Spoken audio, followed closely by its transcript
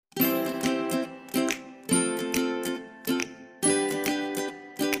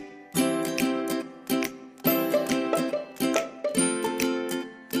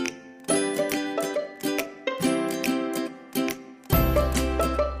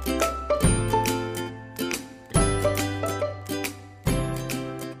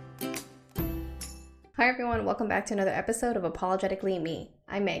Hi, everyone. Welcome back to another episode of Apologetically Me.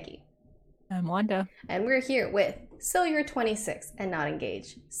 I'm Maggie. I'm Wanda. And we're here with So You're 26 and Not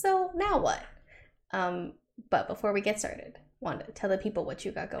Engaged. So now what? Um, but before we get started, Wanda, tell the people what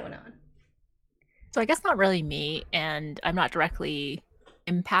you got going on. So I guess not really me, and I'm not directly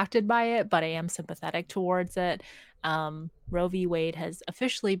impacted by it, but I am sympathetic towards it. Roe v. Wade has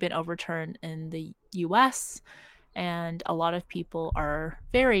officially been overturned in the US, and a lot of people are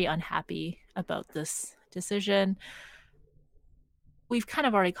very unhappy about this decision. We've kind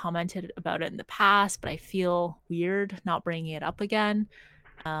of already commented about it in the past, but I feel weird not bringing it up again.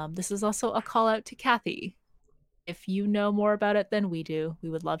 This is also a call out to Kathy. If you know more about it than we do, we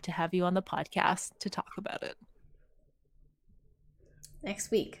would love to have you on the podcast to talk about it.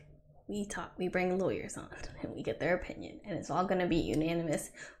 Next week, we bring lawyers on and we get their opinion, and it's all gonna be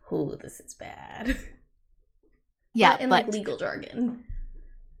unanimous. Ooh, this is bad. Yeah, but in like legal jargon.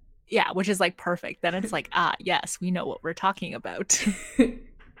 Yeah, which is like perfect. Then it's like, yes, we know what we're talking about.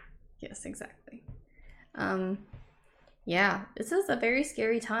 Yes, exactly. Yeah, this is a very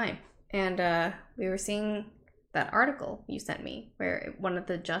scary time. And we were seeing that article you sent me where one of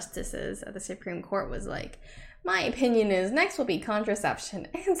the justices of the Supreme Court was like, my opinion is next will be contraception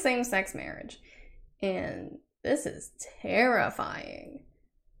and same-sex marriage. And this is terrifying.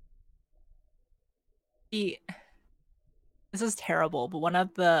 This is terrible, but one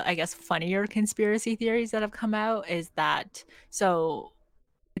of the, I guess, funnier conspiracy theories that have come out is that, so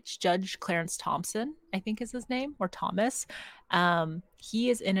it's Judge Clarence Thompson, I think is his name, or Thomas. He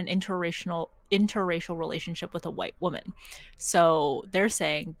is in an interracial relationship with a white woman. So they're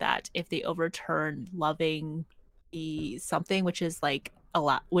saying that if they overturn loving the something which is like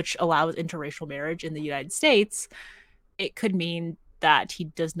which allows interracial marriage in the United States, it could mean that he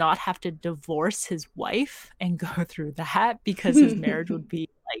does not have to divorce his wife and go through that because his marriage would be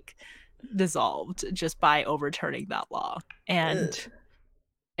like dissolved just by overturning that law. And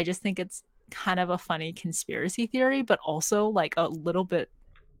I just think it's kind of a funny conspiracy theory, but also like a little bit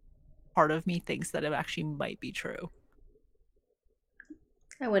part of me thinks that it actually might be true.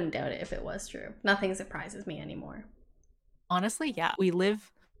 I wouldn't doubt it if it was true. Nothing surprises me anymore. Honestly, yeah, we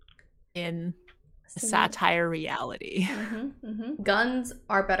live in a satire reality. Guns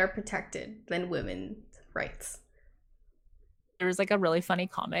are better protected than women's rights. There was like a really funny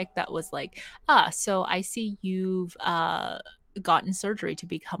comic that was like, so I see you've gotten surgery to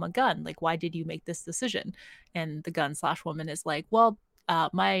become a gun. Like, why did you make this decision? And the gun/woman is like, well,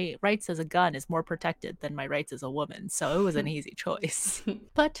 my rights as a gun is more protected than my rights as a woman. So it was an easy choice.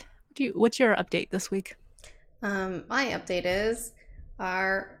 But what's your update this week? My update is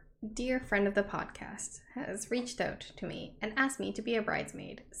our dear friend of the podcast has reached out to me and asked me to be a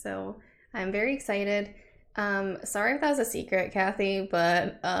bridesmaid. So I'm very excited. Sorry if that was a secret, Kathy,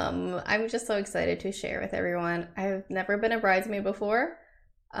 but I'm just so excited to share with everyone. I've never been a bridesmaid before.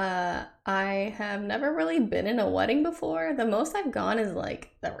 I have never really been in a wedding before. The most I've gone is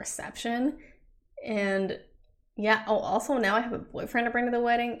like the reception. And yeah, oh, also now I have a boyfriend to bring to the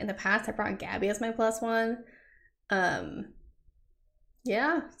wedding. In the past, I brought Gabby as my plus one. Um,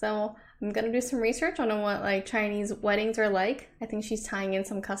 yeah, so I'm gonna do some research on what like Chinese weddings are like. I think she's tying in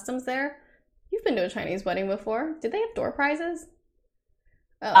some customs there. You've been to a Chinese wedding before. Did they have door prizes?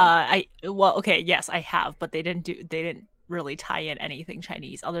 Oh. Okay, yes, I have, but they didn't really tie in anything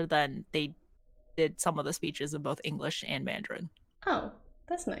Chinese other than they did some of the speeches in both English and Mandarin. Oh,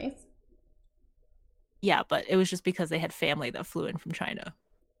 that's nice. Yeah, but it was just because they had family that flew in from China.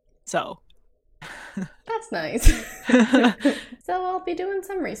 So that's nice. So I'll be doing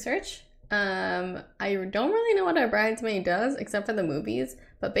some research. I don't really know what a bridesmaid does except for the movies,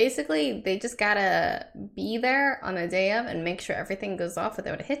 but basically they just gotta be there on the day of and make sure everything goes off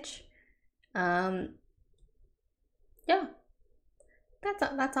without a hitch. Yeah,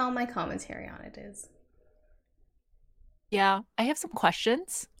 that's all my commentary on it is. Yeah, I have some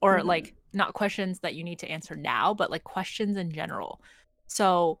questions, or like not questions that you need to answer now, but like questions in general.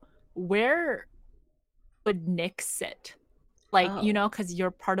 So, where would Nick sit? Like, because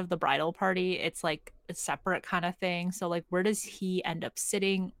you're part of the bridal party, it's like a separate kind of thing. So, like, where does he end up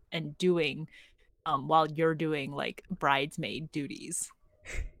sitting and doing while you're doing like bridesmaid duties?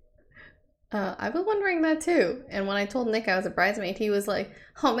 I was wondering that too. And when I told Nick I was a bridesmaid, he was like,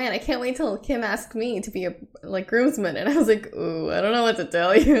 "Oh man, I can't wait till Kim asks me to be a like groomsman." And I was like, "Ooh, I don't know what to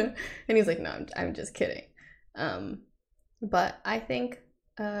tell you." And he's like, "No, I'm just kidding." But I think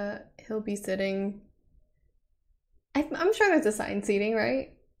he'll be sitting. I'm sure there's assigned seating,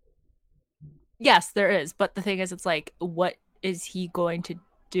 right? Yes, there is. But the thing is, it's like, what is he going to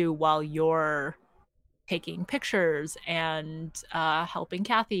do while you're taking pictures and helping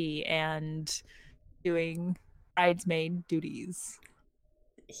Kathy and doing bridesmaid duties.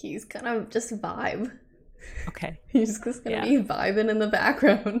 He's gonna just vibe. Okay. He's just gonna Yeah. be vibing in the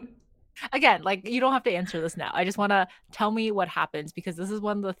background. Again, like you don't have to answer this now. I just want to tell me what happens because this is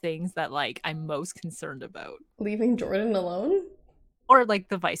one of the things that like I'm most concerned about. Leaving Jordan alone? Or like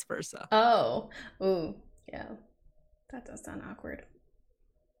the vice versa. Oh. Ooh. Yeah. That does sound awkward.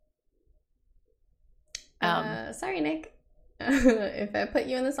 Sorry, Nick. If I put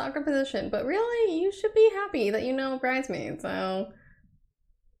you in this awkward position, but really, you should be happy that you know bridesmaids. So,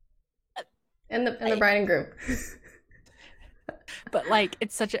 and the bride and groom. But like,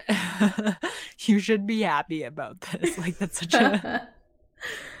 it's such a you should be happy about this. Like, that's such a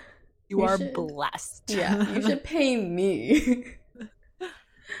you are should. Blessed. Yeah, you should pay me.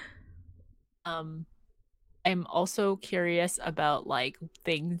 I'm also curious about like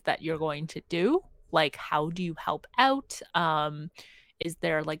things that you're going to do. Like, how do you help out? Is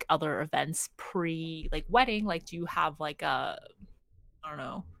there like other events pre like wedding? Like, do you have like a, I don't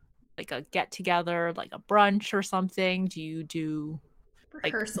know, like a get together, like a brunch or something? Do you do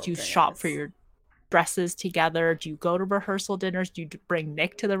like, Rehearsal do you dinners. shop for your dresses together? Do you go to rehearsal dinners? Do you bring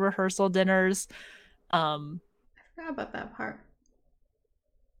Nick to the rehearsal dinners? I forgot about that part.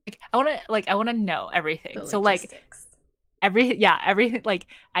 Like, I want to know everything. The so logistics. like everything. Like,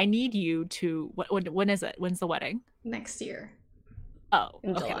 I need you to. When is it? When's the wedding? Next year. Oh,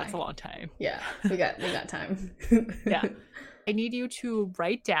 in okay, July. that's a long time. Yeah, we got time. Yeah, I need you to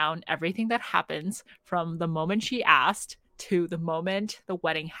write down everything that happens from the moment she asked to the moment the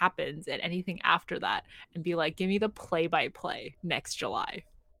wedding happens and anything after that, and be like, give me the play-by-play next July.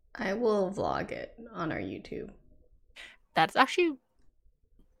 I will vlog it on our YouTube.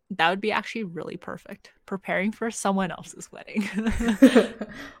 That would be actually really perfect. Preparing for someone else's wedding.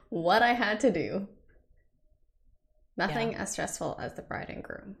 What I had to do. Nothing as stressful as the bride and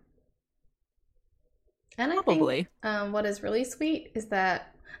groom. And I think what is really sweet is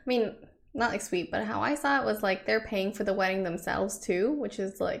that, I mean, not like sweet, but how I saw it was like they're paying for the wedding themselves too, which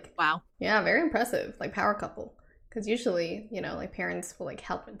is like, wow. Yeah, very impressive. Like power couple. Because usually, you know, like parents will like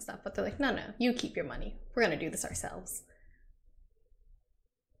help and stuff, but they're like, no, you keep your money. We're going to do this ourselves.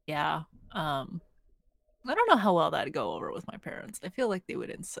 Yeah. I don't know how well that'd go over with my parents. I feel like they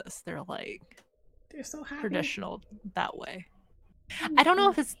would insist. They're so happy. Traditional that way. I don't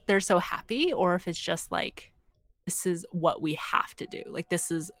know if they're so happy or if it's just like this is what we have to do. Like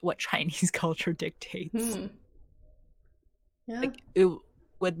this is what Chinese culture dictates. Yeah. Like it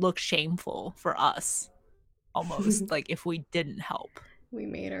would look shameful for us almost like if we didn't help. We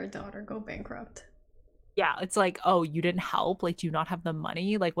made our daughter go bankrupt. Yeah, it's like, oh, you didn't help? Like, do you not have the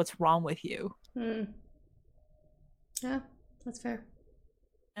money? Like, what's wrong with you? Yeah, that's fair.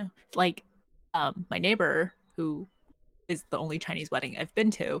 Yeah. Like, my neighbor, who is the only Chinese wedding I've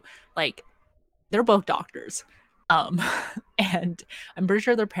been to, like, they're both doctors. And I'm pretty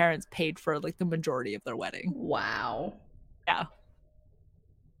sure their parents paid for, like, the majority of their wedding. Wow. Yeah.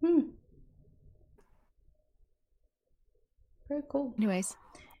 Very cool. Anyways,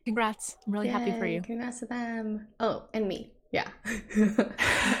 congrats. I'm really happy for you. Congrats to them. Oh, and me. Yeah.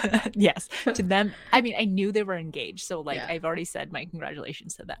 Yes, to them. I mean, I knew they were engaged, so like I've already said my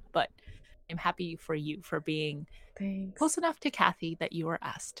congratulations to them, but I'm happy for you for being close enough to Kathy that you were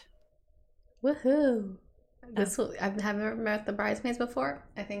asked. Woohoo. I haven't met the bridesmaids before.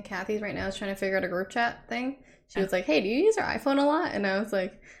 I think Kathy's right now is trying to figure out a group chat thing. She was like, hey, do you use your iPhone a lot? And I was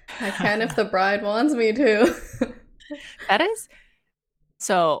like, I can if the bride wants me to. That is,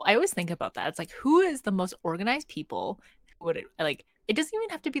 so I always think about that. It's like, who is the most organized people? It doesn't even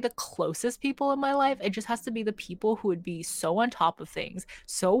have to be the closest people in my life. It just has to be the people who would be so on top of things,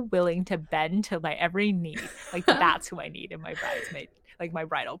 so willing to bend to my every need. Like that's who I need in my bridesmaid, like my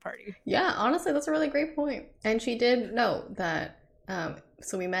bridal party. Yeah, honestly, that's a really great point. And she did know that.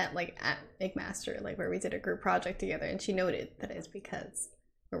 So we met like at McMaster, like where we did a group project together, and she noted that it's because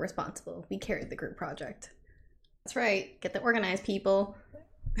we're responsible. We carried the group project. That's right. Get the organized people.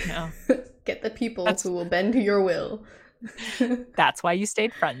 No. Get the people who will bend to your will. That's why you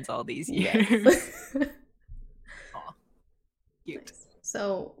stayed friends all these years. Yes. Aw, cute. Nice.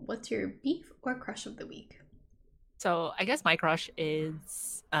 So, what's your beef or crush of the week? So, I guess my crush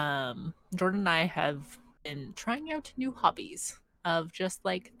is Jordan and I have been trying out new hobbies of just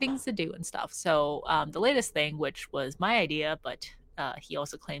like things to do and stuff. So, the latest thing, which was my idea, but he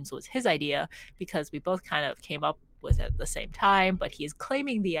also claims was his idea because we both kind of came up with it at the same time, but he is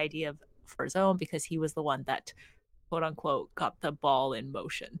claiming the idea for his own because he was the one that quote unquote got the ball in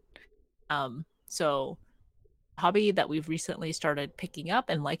motion. So hobby that we've recently started picking up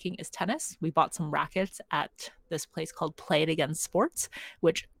and liking is tennis. We bought some rackets at this place called Play It Again Sports,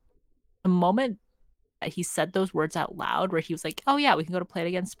 which the moment he said those words out loud where he was like, oh yeah, we can go to Play It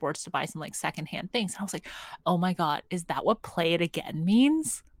Again Sports to buy some like secondhand things. And I was like, oh my God, is that what Play It Again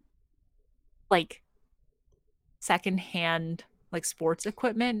means? Like secondhand like sports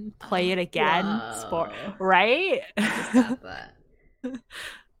equipment, play it again, sport, Whoa. right? I just got that.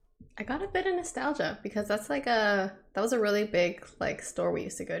 I got a bit of nostalgia because that was a really big like store we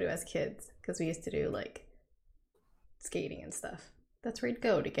used to go to as kids because we used to do like skating and stuff. That's where you'd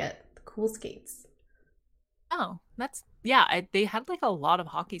go to get the cool skates. Oh, that's yeah. They had like a lot of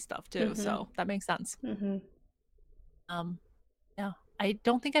hockey stuff too, Mhm. so that makes sense. Mm-hmm. Yeah, I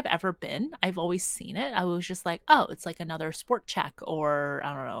don't think I've ever been. I've always seen it. I was just like, oh, it's like another Sport Check or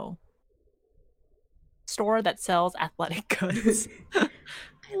I don't know, store that sells athletic goods.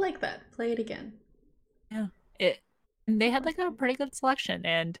 I like that. Play it again. Yeah, it. And they had like a pretty good selection,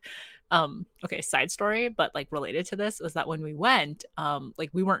 and okay, side story, but like related to this was that when we went, like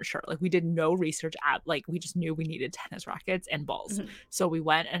we weren't sure, like we did no research at, like we just knew we needed tennis rackets and balls. Mhm. So we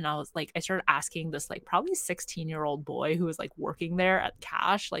went, and I was like, I started asking this like probably 16-year-old boy who was like working there at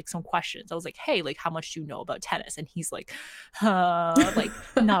cash like some questions. I was like, hey, like how much do you know about tennis? And he's like, like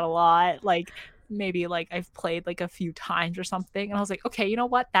not a lot, like maybe like I've played like a few times or something. And I was like, okay, you know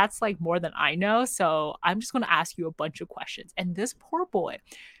what? That's like more than I know. So I'm just going to ask you a bunch of questions. And this poor boy,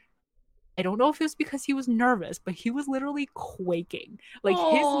 I don't know if it was because he was nervous, but he was literally quaking. Like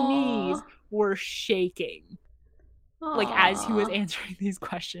his knees Aww. were shaking. Like as he was Aww. answering these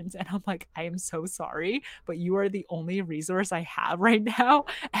questions. And I'm like, I am so sorry, but you are the only resource I have right now.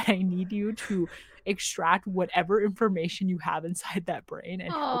 And I need you to extract whatever information you have inside that brain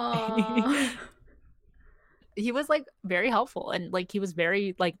and help me. Aww. He was like very helpful and like he was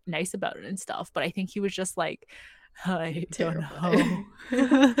very like nice about it and stuff, but I think he was just like, I don't Terrified.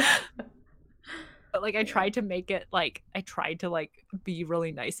 know. But like I Yeah. tried to make it like I tried to like be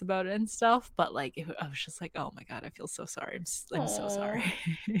really nice about it and stuff, but like I was just like, oh my God, I feel so sorry. I'm so Aww. sorry.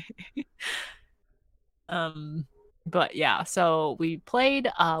 um but yeah, so we played,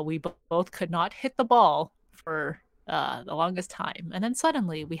 we both could not hit the ball for the longest time, and then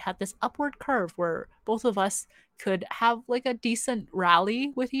suddenly we had this upward curve where both of us could have like a decent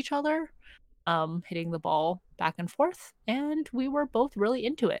rally with each other, hitting the ball back and forth, and we were both really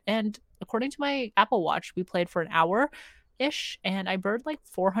into it. And according to my Apple Watch, we played for an hour ish, and I burned like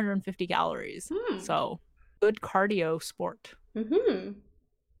 450 calories. Hmm. So good cardio sport. Mm-hmm.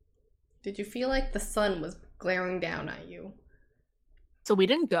 Did you feel like the sun was glaring down at you? So we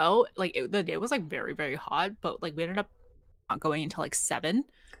didn't go like the day was like very very hot, but like we ended up not going until like 7.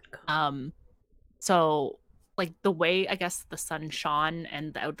 Good call. So like the way I guess the sun shone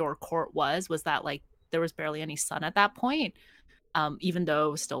and the outdoor court was that like there was barely any sun at that point. Even though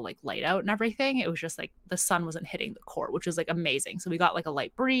it was still like light out and everything, it was just like the sun wasn't hitting the court, which was like amazing. So we got like a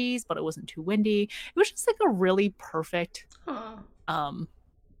light breeze, but it wasn't too windy. It was just like a really perfect Aw, um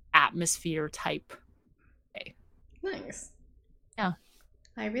atmosphere type day. nice. Yeah,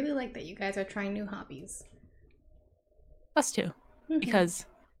 I really like that you guys are trying new hobbies. us too, Mhm. because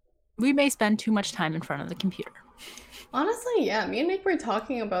we may spend too much time in front of the computer. Honestly, yeah, me and Nick were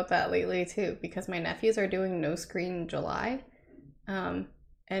talking about that lately too, because my nephews are doing no screen July. Um,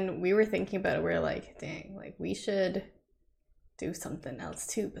 and we were thinking about it. We are like, dang, like we should do something else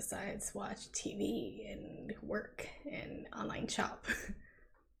too besides watch TV and work and online shop.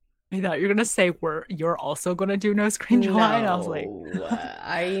 I thought you were gonna say you're also gonna do no screen July, and I was like, No,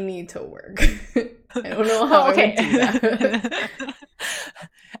 I need to work. I don't know how oh, okay. I would do that.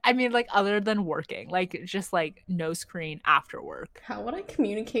 I mean, like other than working, like just like no screen after work. How would I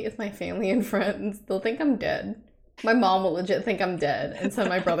communicate with my family and friends? They'll think I'm dead. My mom will legit think I'm dead and send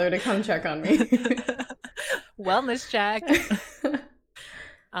my brother to come check on me. Wellness check.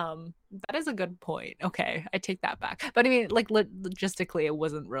 That is a good point. Okay, I take that back. But I mean, like logistically, it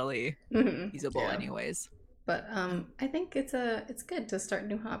wasn't really feasible, Yeah. anyways. But I think it's good to start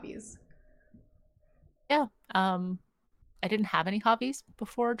new hobbies. Yeah. I didn't have any hobbies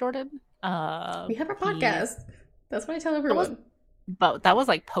before Jordan. We have our He podcast. That's what I tell everyone. but that was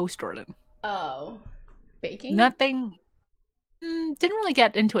like post Jordan. Oh, baking? Nothing. Didn't really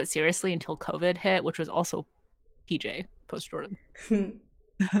get into it seriously until COVID hit, which was also PJ post Jordan.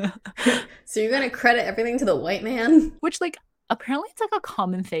 So you're gonna credit everything to the white man? Which like apparently it's like a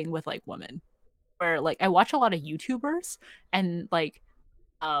common thing with like women, where like I watch a lot of YouTubers and like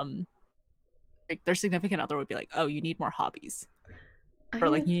their significant other would be like, oh, you need more hobbies, or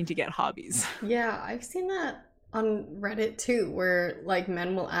like you need to get hobbies. Yeah, I've seen that on Reddit too, where like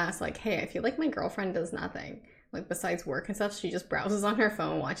men will ask, like, hey, I feel like my girlfriend does nothing. like besides work and stuff, she just browses on her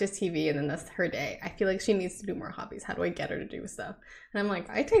phone, watches TV, and then that's her day. I feel like she needs to do more hobbies. How do I get her to do stuff? And I'm like,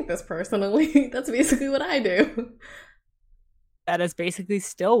 I take this personally. That's basically what I do. That is basically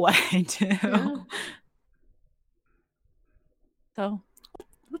still what I do. Yeah. So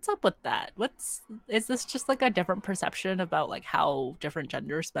what's up with that? Is this just like a different perception about like how different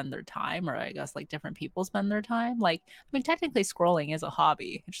genders spend their time, or I guess like different people spend their time? Like, I mean, technically scrolling is a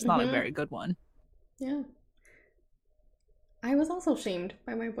hobby. It's just not a Mm-hmm. very good one. Yeah. I was also shamed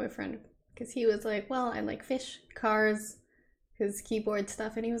by my boyfriend because he was like, well, I like fish, cars, his keyboard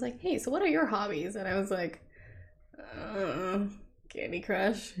stuff, and he was like, hey, so what are your hobbies? And I was like, Candy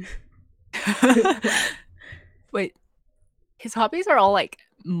Crush. Wait, his hobbies are all like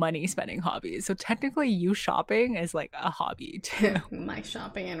money spending hobbies. So technically you shopping is like a hobby too. My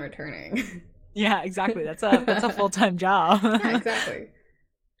shopping and returning. Yeah, exactly. That's a full-time job. Yeah, exactly.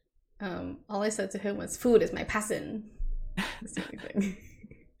 All I said to him was, food is my passion. That's the only thing.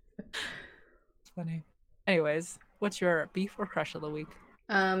 It's funny. Anyways, what's your beef or crush of the week?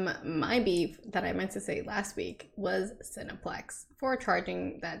 My beef that I meant to say last week was Cineplex for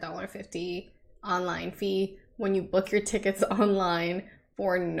charging that $1.50 online fee when you book your tickets online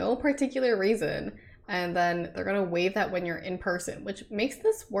for no particular reason. And then they're gonna waive that when you're in person, which makes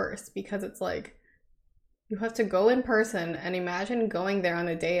this worse because it's like you have to go in person, and imagine going there on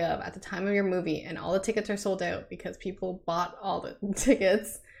the day of at the time of your movie and all the tickets are sold out because people bought all the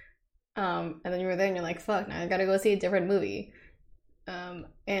tickets. And then you were there and you're like, fuck, now I gotta go see a different movie.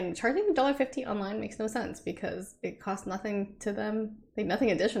 And charging $1.50 online makes no sense because it costs nothing to them, like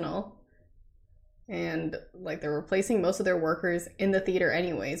nothing additional. And like they're replacing most of their workers in the theater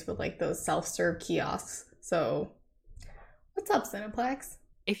anyways with like those self-serve kiosks. So what's up, Cineplex?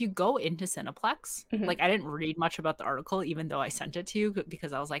 If you go into Cineplex, Mhm. like I didn't read much about the article, even though I sent it to you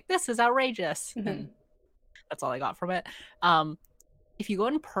because I was like, this is outrageous. Mhm. And that's all I got from it. If you go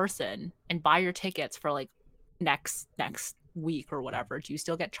in person and buy your tickets for like next week or whatever, do you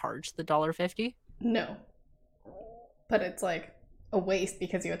still get charged the $1.50? No. But it's like a waste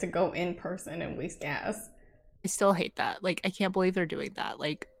because you have to go in person and waste gas. I still hate that. Like, I can't believe they're doing that.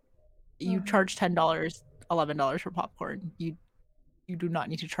 Like, you charge $10, $11 for popcorn. You do not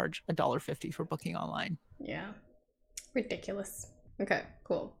need to charge $1.50 for booking online. Yeah. Ridiculous. Okay,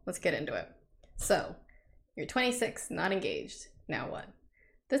 cool. Let's get into it. So, you're 26, not engaged. Now what?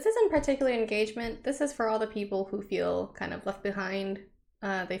 This isn't particular engagement. This is for all the people who feel kind of left behind.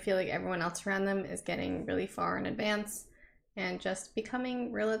 They feel like everyone else around them is getting really far in advance and just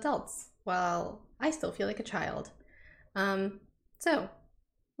becoming real adults, while I still feel like a child. So,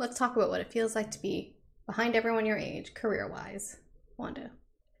 let's talk about what it feels like to be behind everyone your age, career-wise. Wanda,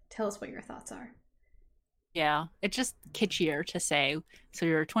 tell us what your thoughts are. Yeah, it's just kitschier to say, so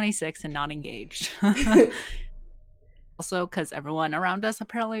you're 26 and not engaged. Also, because everyone around us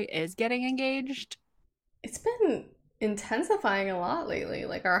apparently is getting engaged. It's been intensifying a lot lately.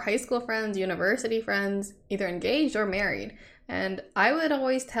 Like our high school friends, university friends, either engaged or married. And I would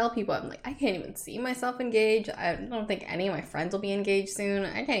always tell people, I'm like, I can't even see myself engaged. I don't think any of my friends will be engaged soon.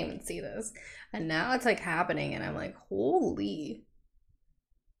 I can't even see this. And now it's like happening, and I'm like, holy.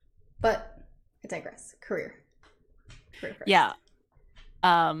 But I digress. Career first. Yeah.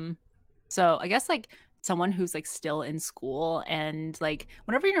 So I guess like someone who's like still in school, and like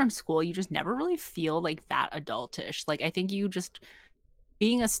whenever you're in school, you just never really feel like that adultish. Like I think you just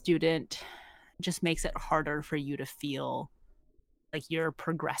being a student just makes it harder for you to feel like you're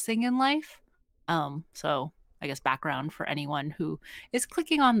progressing in life. So I guess background for anyone who is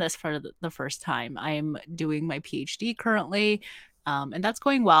clicking on this for the first time. I'm doing my PhD currently. And that's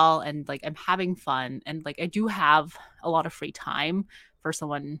going well, and like I'm having fun, and like I do have a lot of free time for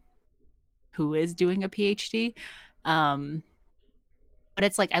someone who is doing a PhD. But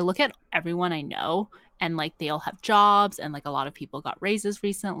it's like I look at everyone I know, and like they all have jobs, and like a lot of people got raises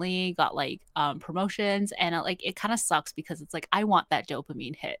recently, got like promotions, and it kind of sucks because it's like I want that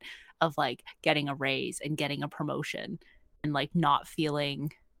dopamine hit of like getting a raise and getting a promotion and like not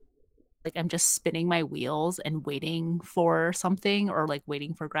feeling like I'm just spinning my wheels and waiting for something, or like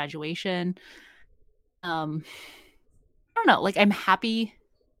waiting for graduation. I don't know, like I'm happy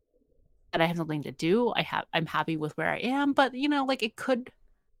that I have something to do. I'm happy with where I am, but you know, like it could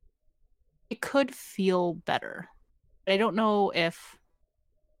feel better. But I don't know if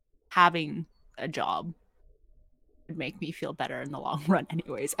having a job would make me feel better in the long run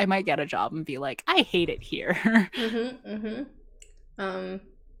anyways. I might get a job and be like, I hate it here.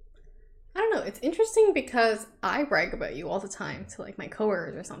 I don't know. It's interesting because I brag about you all the time to like my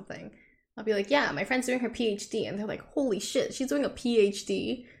coworkers or something. I'll be like, yeah, my friend's doing her PhD, and they're like, holy shit, she's doing a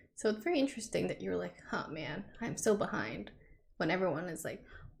PhD. So it's very interesting that you're like, huh, man, I'm so behind, when everyone is like,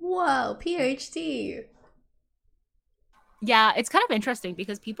 whoa, PhD. Yeah, it's kind of interesting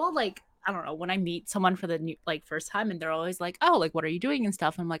because people like, I don't know, when I meet someone for the new like first time and they're always like, "Oh, like what are you doing and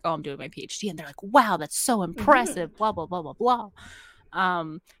stuff?" I'm like, "Oh, I'm doing my PhD." And they're like, "Wow, that's so Mm-hmm. impressive." Blah blah blah blah blah.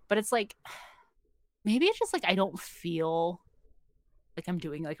 But it's like maybe it's just like I don't feel like I'm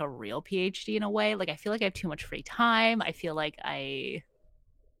doing like a real PhD in a way. Like I feel like I have too much free time. I feel like I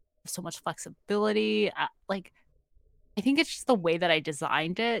have so much flexibility. Like I think it's just the way that I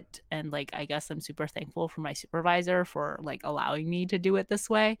designed it, and like I guess I'm super thankful for my supervisor for like allowing me to do it this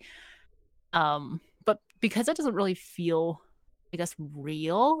way. But because it doesn't really feel, I guess,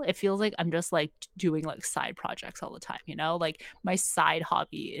 real, it feels like I'm just like doing like side projects all the time, you know? Like my side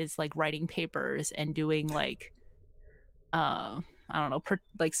hobby is like writing papers and doing like I don't know,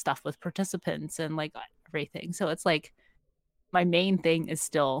 like stuff with participants and like everything. So it's like my main thing is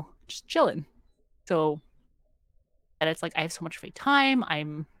still just chilling. So and it's like I have so much free time.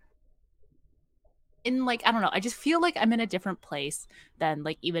 I'm in like I don't know, I just feel like I'm in a different place than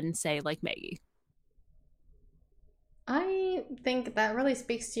like even say like Maggie. I think that really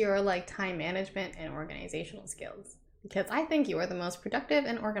speaks to your like time management and organizational skills, because I think you are the most productive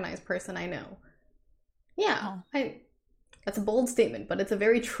and organized person I know. Yeah, Oh. I that's a bold statement, but it's a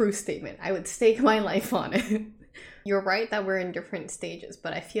very true statement. I would stake my life on it. You're right that we're in different stages,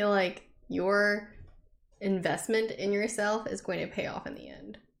 but I feel like your investment in yourself is going to pay off in the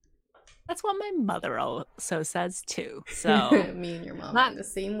end. That's what my mother also says too. So Me and your mom are not in the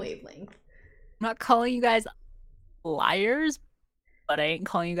same wavelength. not calling you guys liars, but I ain't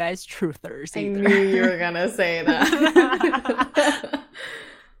calling you guys truthers I either. knew you were gonna say that.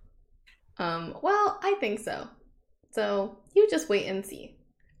 Well, I think so. So you just wait and see.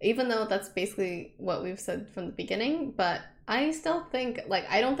 Even though that's basically what we've said from the beginning, but I still think, like,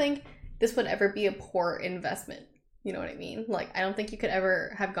 I don't think this would ever be a poor investment. You know what I mean? Like, I don't think you could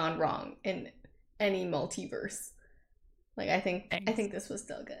ever have gone wrong in any multiverse. Like, I Thanks. think this was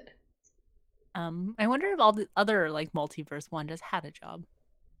still good. I wonder if all the other like multiverse one just had a job.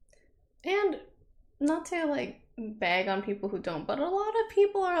 And not to like bag on people who don't, but a lot of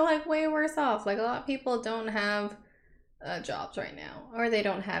people are like way worse off. Like, a lot of people don't have jobs right now, or they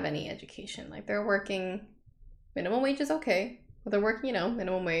don't have any education. Like, they're working minimum wage is okay, but they're working,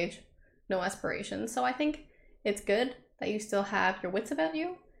 minimum wage, no aspirations. So I think it's good that you still have your wits about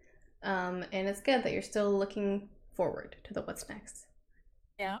you, and it's good that you're still looking forward to the what's next.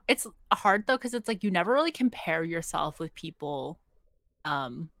 Yeah. It's hard though because it's like you never really compare yourself with people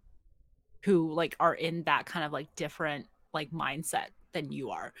um who like are in that kind of like different like mindset than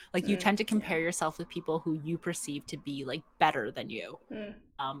you are. Like you tend to Yeah. compare yourself with people who you perceive to be like better than you Mm.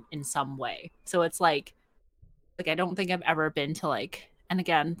 in some way. So it's like I don't think I've ever been to like, and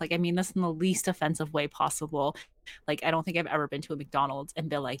again, like I mean this in the least offensive way possible. Like I don't think I've ever been to a McDonald's and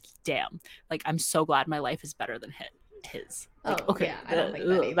been like, damn, like I'm so glad my life is better than his. Like, Oh okay, yeah, I don't think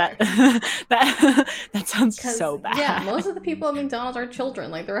that that either. that sounds Because so yeah, bad. most of the people at McDonald's are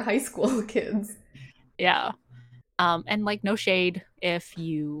children, like they're high school kids. Yeah. And like no shade if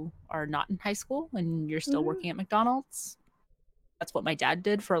you are not in high school and you're still Mm-hmm. working at McDonald's. That's what my dad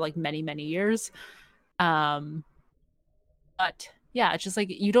did for like many, many years. Um, but yeah, it's just like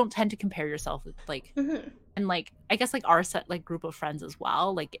you don't tend to compare yourself with like, Mm-hmm. and like I guess like our set like group of friends as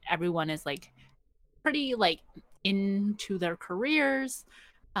well. Like everyone is like pretty like into their careers.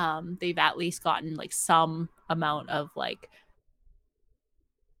 They've at least gotten like some amount of like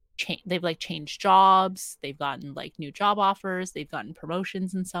they've like changed jobs, they've gotten like new job offers, they've gotten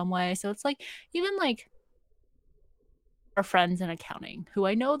promotions in some way. So it's like even like our friends in accounting who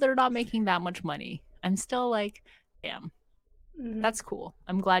I know they're not making that much money, I'm still like, damn, Mm-hmm. that's cool.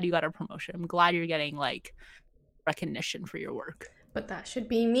 I'm glad you got a promotion. I'm glad you're getting like recognition for your work. But that should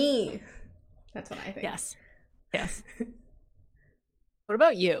be me. That's what I think. Yes. Yes. What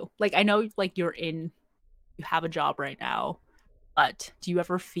about you? Like I know like you have a job right now, but do you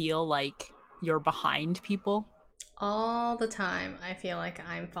ever feel like you're behind people? All the time, I feel like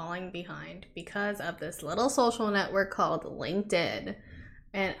I'm falling behind because of this little social network called LinkedIn.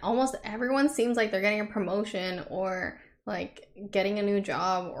 And almost everyone seems like they're getting a promotion or like getting a new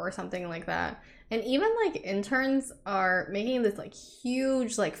job or something like that. And even like interns are making this like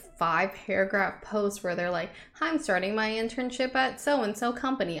huge, like 5 paragraph post where they're like, "Hi, I'm starting my internship at so and so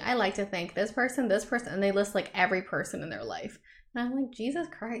company. I like to thank this person," and they list like every person in their life. And I'm like, Jesus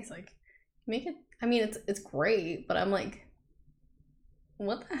Christ, like make it. I mean, it's great, but I'm like,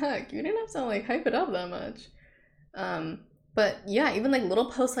 what the heck? You didn't have to like hype it up that much. But yeah, even like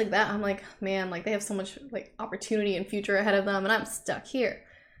little posts like that, I'm like, man, like they have so much like opportunity and future ahead of them, and I'm stuck here.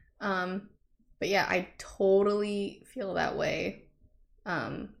 But yeah, I totally feel that way.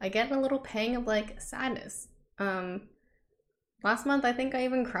 I get a little pang of like sadness. Last month I think I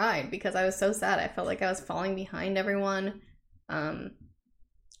even cried because I was so sad. I felt like I was falling behind everyone. Um,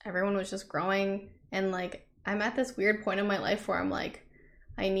 Everyone was just growing, and like I'm at this weird point in my life where I'm like,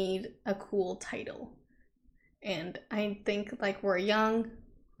 I need a cool title. And I think like we're young,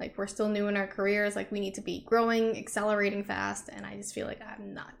 like we're still new in our careers, like we need to be growing, accelerating fast, and I just feel like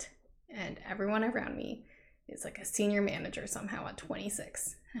I'm not. And everyone around me is like a senior manager somehow at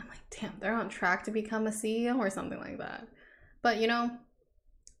 26. And I'm like, damn, they're on track to become a CEO or something like that. But you know,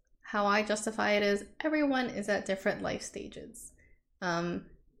 how I justify it is everyone is at different life stages. Um,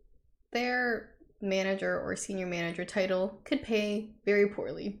 their manager or senior manager title could pay very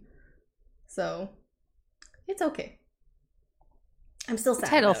poorly. So it's okay. I'm still sad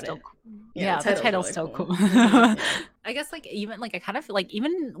Title's about still it. cool. Yeah, The title's really still cool. Yeah. I guess like even like I kind of feel like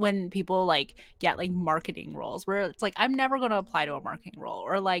even when people like get like marketing roles where it's like I'm never going to apply to a marketing role,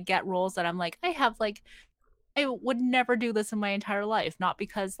 or like get roles that I'm like I have like I would never do this in my entire life, not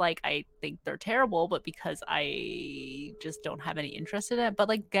because like I think they're terrible, but because I just don't have any interest in it. But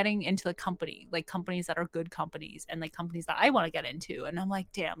like getting into the company, like companies that are good companies and like companies that I want to get into, and I'm like,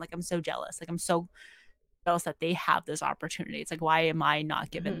 damn, like I'm so jealous. Like I'm so jealous that they have this opportunity. It's like, why am I not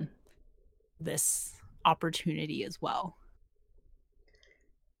given this opportunity as well?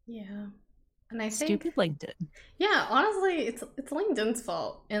 Yeah. And I think Stupid LinkedIn. yeah, honestly, it's LinkedIn's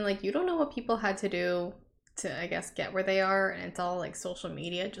fault. And like you don't know what people had to do to I guess get where they are, and it's all like social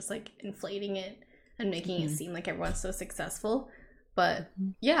media just like inflating it and making it seem like everyone's so successful. But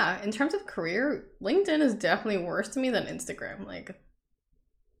yeah, in terms of career, LinkedIn is definitely worse to me than Instagram. Like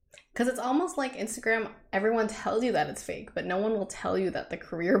because it's almost like Instagram, everyone tells you that it's fake, but no one will tell you that the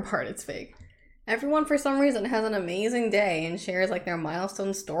career part is fake. Everyone, for some reason, has an amazing day and shares like their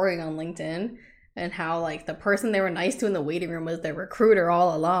milestone story on LinkedIn and how like the person they were nice to in the waiting room was their recruiter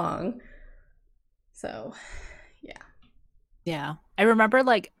all along. So, yeah. Yeah. I remember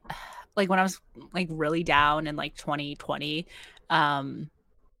like when I was like really down in like 2020, um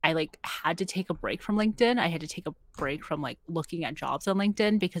I like had to take a break from LinkedIn. I had to take a break from like looking at jobs on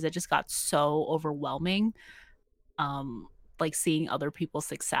LinkedIn because it just got so overwhelming. Um, like seeing other people's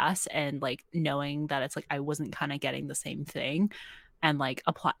success and like knowing that it's like I wasn't kind of getting the same thing. And like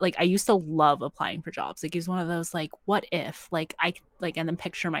apply like I used to love applying for jobs. Like it was one of those like what if like I like and then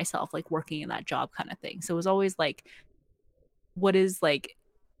picture myself like working in that job kind of thing. So it was always like what is like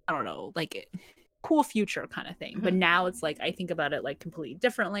I don't know, like cool future kind of thing. But now it's like I think about it like completely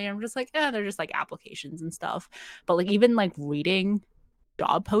differently. I'm just like, they're just like applications and stuff. But like even like reading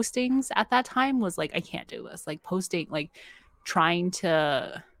job postings at that time was like, I can't do this. Like posting, like trying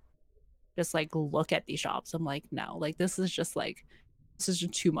to just like look at these jobs. I'm like, no, like this is just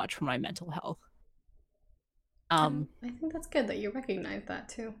too much for my mental health. I think that's good that you recognize that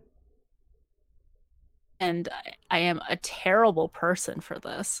too. And I am a terrible person for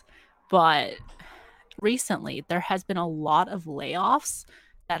this, but recently there has been a lot of layoffs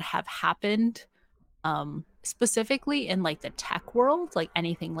that have happened specifically in like the tech world, like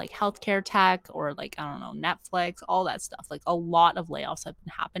anything like healthcare tech or like I don't know, Netflix, all that stuff. Like a lot of layoffs have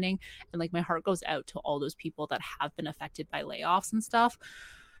been happening, and like my heart goes out to all those people that have been affected by layoffs and stuff.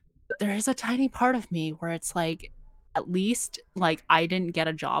 But there is a tiny part of me where it's like at least like I didn't get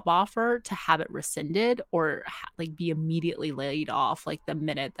a job offer to have it rescinded or like be immediately laid off like the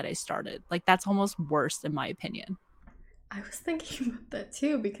minute that I started. Like that's almost worse in my opinion. I was thinking about that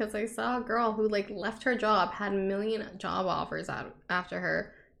too because I saw a girl who like left her job, had a million job offers out after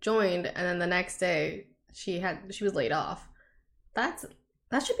her, joined, and then the next day she was laid off. That's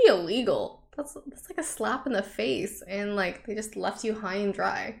that should be illegal. That's like a slap in the face, and like they just left you high and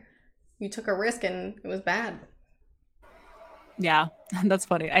dry. You took a risk and it was bad. Yeah, that's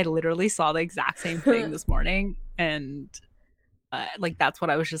funny. I literally saw the exact same thing this morning, and like that's what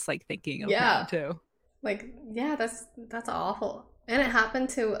I was just like thinking of now Yeah. too. Like, yeah, that's awful. And it happened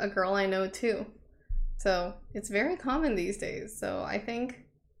to a girl I know too. So it's very common these days. So I think,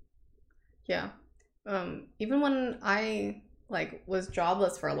 yeah. Even when I like was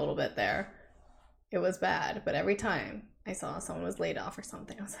jobless for a little bit there, it was bad. But every time I saw someone was laid off or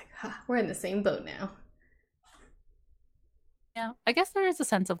something, I was like, we're in the same boat now. Yeah, I guess there is a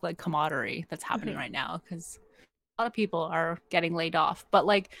sense of like camaraderie that's happening right now because a lot of people are getting laid off, but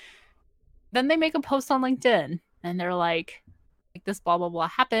like then they make a post on LinkedIn and they're like this blah blah blah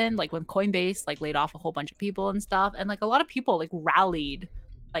happened like when Coinbase like laid off a whole bunch of people and stuff, and like a lot of people like rallied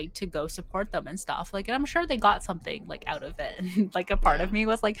like to go support them and stuff. Like, and I'm sure they got something like out of it. And like a part Yeah. of me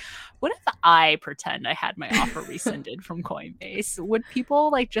was like, what if I pretend I had my offer rescinded from Coinbase? Would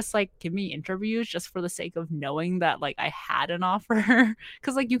people like just like give me interviews just for the sake of knowing that like I had an offer?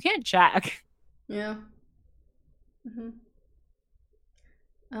 Because like you can't check. Yeah. hmm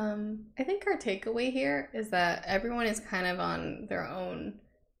I think our takeaway here is that everyone is kind of on their own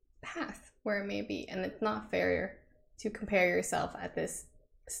path where it may be, and it's not fair to compare yourself at this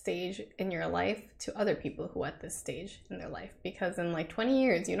stage in your life to other people who are at this stage in their life, because in like 20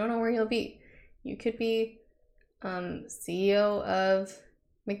 years you don't know where you'll be. You could be CEO of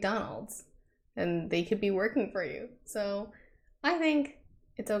McDonald's and they could be working for you. So I think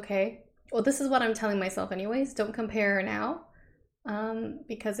it's okay. Well, this is what I'm telling myself anyways. Don't compare now,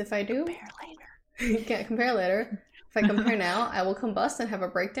 because if I do, Compare later. you can't compare later. If I compare now, I will combust and have a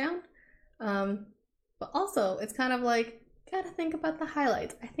breakdown. But also, it's kind of like, gotta think about the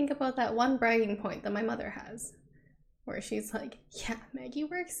highlights. I think about that one bragging point that my mother has, where she's like, yeah, Maggie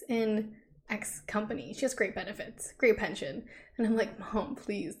works in X company. She has great benefits, great pension. And I'm like, Mom,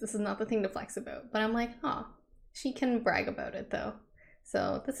 please, this is not the thing to flex about. But I'm like, oh, she can brag about it though.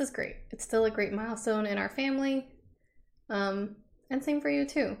 So this is great. It's still a great milestone in our family. And same for you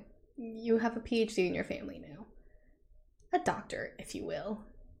too. You have a PhD in your family now. A doctor, if you will.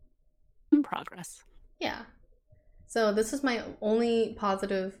 In progress. Yeah. So this is my only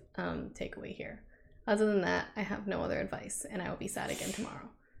positive takeaway here. Other than that, I have no other advice, and I will be sad again tomorrow.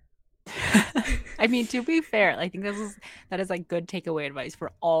 I mean, to be fair, I think that is like good takeaway advice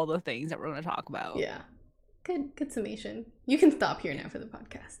for all the things that we're going to talk about. Yeah. Good summation. You can stop here now for the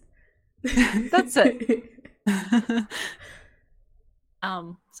podcast. That's it.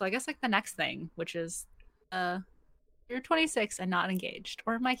 So I guess like the next thing, which is you're 26 and not engaged,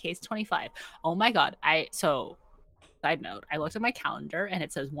 or in my case 25. Oh my god. Side note, I looked at my calendar and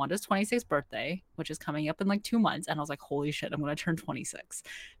it says Wanda's 26th birthday, which is coming up in like 2 months, and I was like, holy shit, I'm gonna turn 26.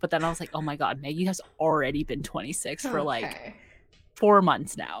 But then I was like, oh my god, Maggie has already been 26 for like 4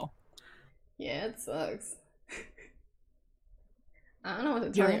 months now. Yeah, it sucks. I don't know what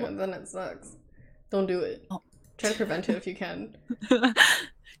to tell you, but then it sucks. Don't do it. Oh. Try to prevent it if you can.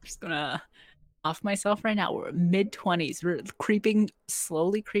 Just gonna off myself right now. We're mid-20s. We're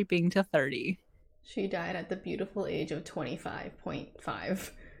slowly creeping to 30. She died at the beautiful age of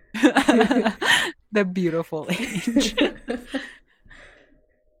 25.5. The beautiful age.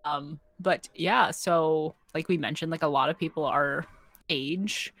 But yeah, so like we mentioned, like a lot of people our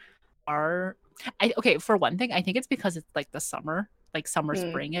age okay, for one thing, I think it's because it's like the summer, like summer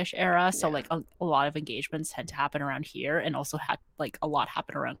springish era. So like a lot of engagements tend to happen around here, and also had like a lot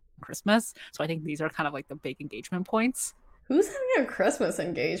happen around Christmas. So I think these are kind of like the big engagement points. Who's having a Christmas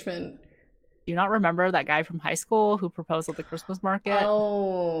engagement? Do you not remember that guy from high school who proposed at the Christmas market?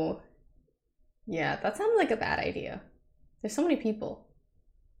 Oh, yeah, that sounds like a bad idea. There's so many people.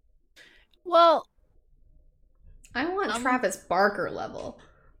 Well, I want Travis Barker level.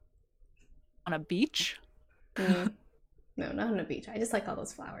 On a beach? No, not on a beach. I just like all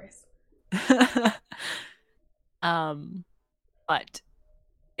those flowers. But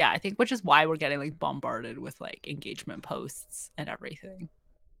yeah, I think which is why we're getting like bombarded with like engagement posts and everything.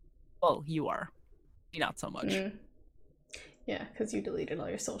 Well, you are. Me not so much. Yeah, because you deleted all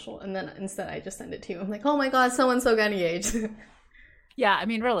your social, and then instead I just send it to you. I'm like, oh my god, so-and-so got engaged. Yeah, I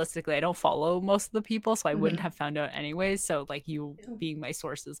mean, realistically, I don't follow most of the people, so I wouldn't have found out anyways. So, like, you being my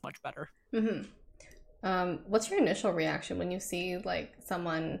source is much better. What's your initial reaction when you see, like,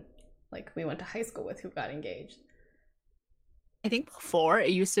 someone, like, we went to high school with who got engaged? I think before,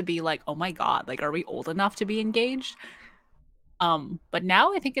 it used to be like, oh my god, like, are we old enough to be engaged? But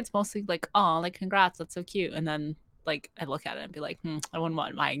now I think it's mostly like, oh, like, congrats, that's so cute. And then, like, I look at it and be like, I wouldn't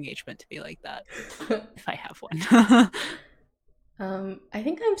want my engagement to be like that if I have one. I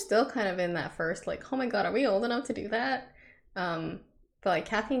think I'm still kind of in that first, like, oh my god, are we old enough to do that? But like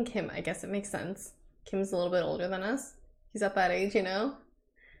Kathy and Kim, I guess it makes sense. Kim's a little bit older than us. He's at that age, you know?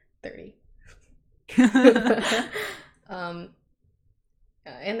 30.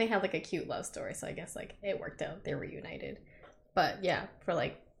 And they had like a cute love story, so I guess like it worked out. They were reunited. But yeah, for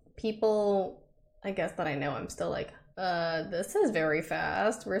like people, I guess that I know, I'm still like, this is very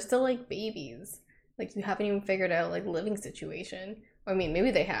fast. We're still like babies. Like, you haven't even figured out, like, living situation. I mean,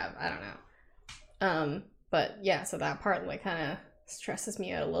 maybe they have. I don't know. But, yeah, so that part, like, kind of stresses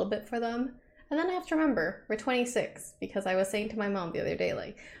me out a little bit for them. And then I have to remember, we're 26. Because I was saying to my mom the other day,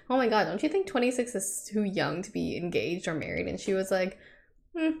 like, oh my god, don't you think 26 is too young to be engaged or married? And she was like,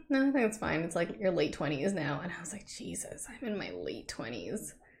 no, I think it's fine. It's like your late 20s now. And I was like, Jesus, I'm in my late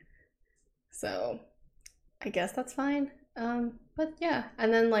 20s. So, I guess that's fine. But yeah,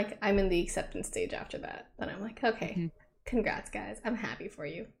 and then like I'm in the acceptance stage after that. Then I'm like, okay, Hmm. congrats, guys. I'm happy for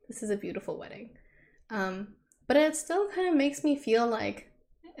you. This is a beautiful wedding. Um, but it still kind of makes me feel like,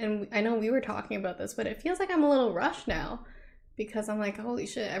 and I know we were talking about this, but it feels like I'm a little rushed now because I'm like, holy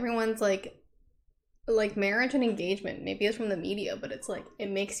shit, everyone's like marriage and engagement. Maybe it's from the media, but it's like it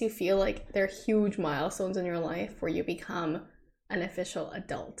makes you feel like they're huge milestones in your life where you become an official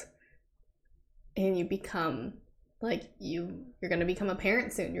adult and you become like you're gonna become a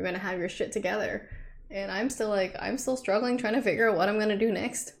parent soon. You're gonna have your shit together. And I'm still struggling trying to figure out what I'm gonna do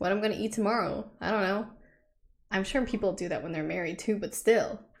next, what I'm gonna eat tomorrow. I don't know. I'm sure people do that when they're married too, but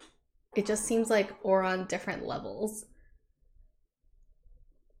still, it just seems like we're on different levels.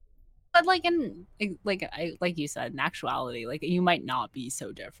 But like in like I like you said, in actuality, like you might not be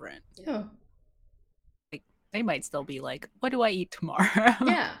so different. Yeah. Like they might still be like, what do I eat tomorrow?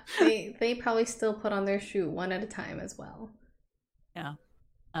 Yeah. They probably still put on their shoe one at a time as well. Yeah.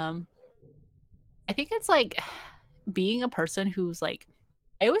 Um, I think it's like being a person who's like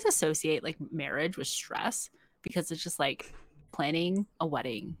I always associate like marriage with stress because it's just like planning a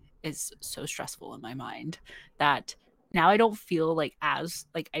wedding is so stressful in my mind that now I don't feel like as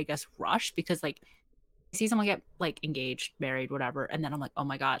like I guess rushed because like I see someone get like engaged, married, whatever, and then I'm like, oh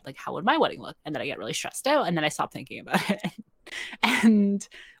my god, like how would my wedding look? And then I get really stressed out, and then I stop thinking about it, and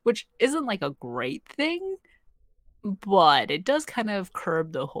which isn't like a great thing, but it does kind of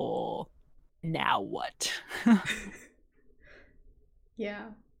curb the whole now what.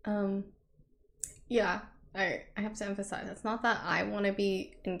 Yeah. Um yeah, I have to emphasize it's not that I want to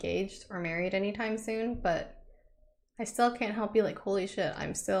be engaged or married anytime soon, but I still can't help be like, holy shit,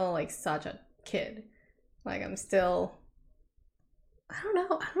 I'm still like such a kid. Like I'm still I don't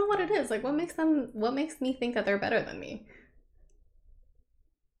know. I don't know what it is. Like what makes me think that they're better than me?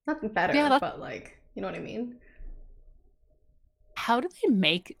 Not Yeah, better, that's but like, you know what I mean? how do they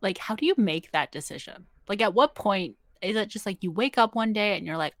make like how do you make that decision? Like at what point is it just like you wake up one day and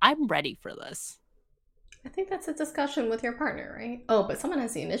you're like, I'm ready for this? I think that's a discussion with your partner, right? Oh, but someone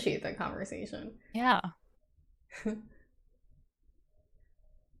has to initiate that conversation. Yeah.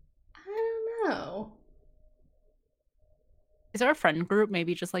 I don't know. Is our friend group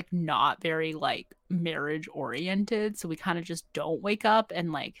maybe just like not very like marriage oriented? So we kind of just don't wake up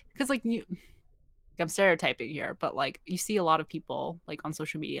and like because like you I'm stereotyping here, but like you see a lot of people like on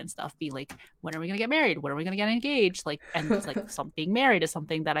social media and stuff be like, when are we gonna get married? When are we gonna get engaged? Like, and it's like some being married is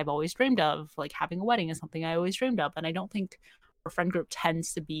something that I've always dreamed of. Like having a wedding is something I always dreamed of, and I don't think our friend group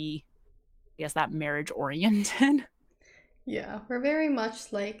tends to be, I guess, that marriage oriented. Yeah, we're very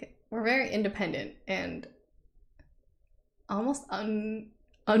much like we're very independent and almost un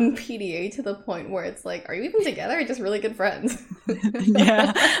PDA to the point where it's like, are you even together or just really good friends?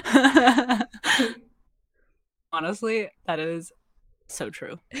 Yeah. Honestly, that is so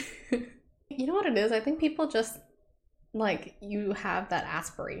true. You know what it is? I think people just like you have that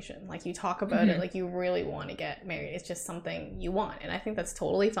aspiration. Like you talk about it Hmm. like you really want to get married. It's just something you want. And I think that's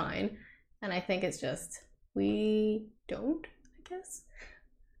totally fine. And I think it's just we don't, I guess.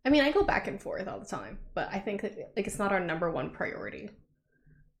 I mean, I go back and forth all the time, but I think like it's not our number one priority,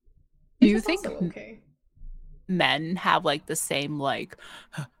 Do which you is think also okay. men have like the same like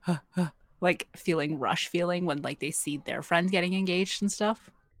like feeling rush feeling when like they see their friends getting engaged and stuff?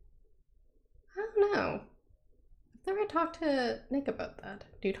 I don't know. I've never talked to Nick about that.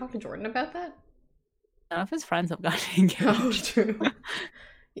 Do you talk to Jordan about that? None of his friends have gotten Oh, engaged. true.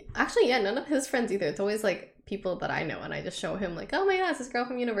 Actually, yeah, none of his friends either. It's always like people that I know, and I just show him like, oh my god, it's this girl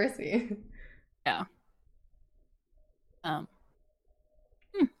from university. Yeah. Um,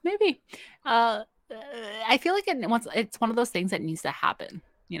 maybe. Uh, I feel like it's one of those things that needs to happen.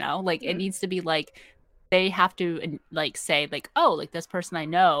 You know, like it Hmm. needs to be like they have to like say like, oh, like this person I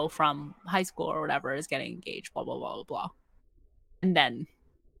know from high school or whatever is getting engaged. Blah blah blah blah blah. And then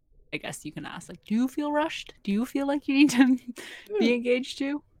I guess you can ask like, do you feel rushed? Do you feel like you need to Hmm. be engaged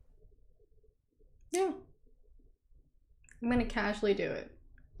too? Yeah, I'm gonna casually do it.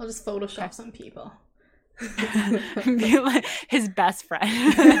 I'll just Okay. Photoshop some people. Be like his best friend.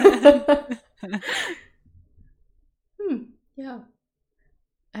 Hmm. Yeah.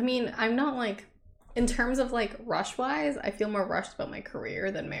 I mean, I'm not like, in terms of like rush wise, I feel more rushed about my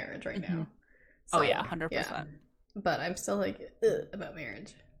career than marriage right Hmm. now. Oh yeah, So, yeah. 100%. But I'm still like, ugh, about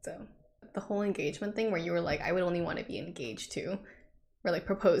marriage. So, the whole engagement thing where you were like, I would only want to be engaged to or like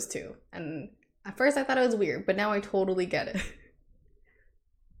proposed to. And at first I thought it was weird, but now I totally get it.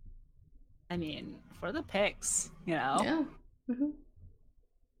 I mean, for the pics, you know. Yeah. Hmm.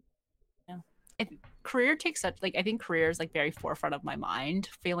 Yeah. It, career takes such like I think career is like very forefront of my mind,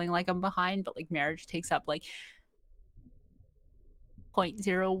 feeling like I'm behind, but like marriage takes up like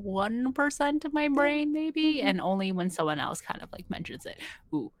 0.01% of my brain maybe, and only when someone else kind of like mentions it.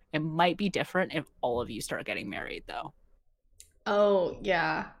 Ooh, it might be different if all of you start getting married though. Oh,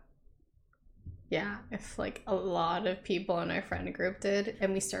 yeah. Yeah, if like a lot of people in our friend group did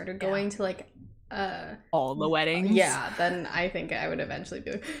and we started Yeah. going to like All the weddings. yeah, then I think I would eventually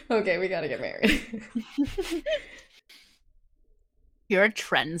be like, okay, we gotta get married. You're a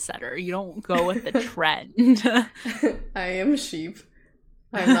trendsetter. You don't go with the trend. I am sheep.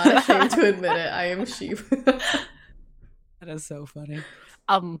 I'm not ashamed to admit it. I am sheep. That is so funny.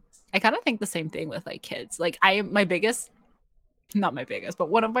 I kind of think the same thing with like kids. Like my biggest, not my biggest, but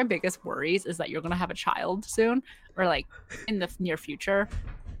one of my biggest worries is that you're gonna have a child soon, or like in the near future,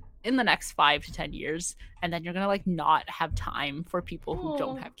 in the next 5 to 10 years, and then you're gonna like not have time for people who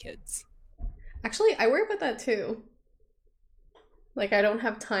don't have kids. Actually, I worry about that too. Like, I don't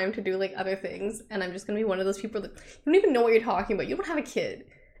have time to do like other things, and I'm just gonna be one of those people that you don't even know what you're talking about. You don't have a kid,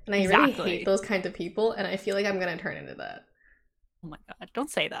 and I really hate those kinds of people, and I feel like I'm gonna turn into that. Oh my god, don't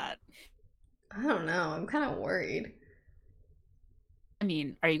say that. I don't know. I'm kind of worried. I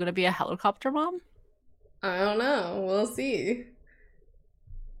mean, are you gonna be a helicopter mom? I don't know. We'll see.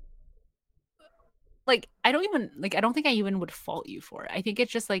 Like, I don't think I even would fault you for it. I think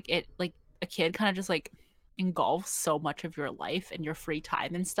it's just like a kid kind of just like engulfs so much of your life and your free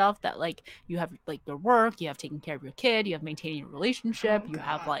time and stuff that like you have like your work, you have taking care of your kid, you have maintaining your relationship, you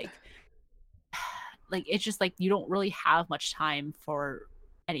have like it's just like you don't really have much time for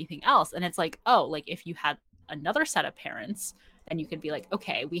anything else. And it's like, oh, like if you had another set of parents, then you could be like,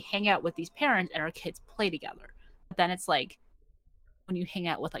 okay, we hang out with these parents and our kids play together. But then it's like when you hang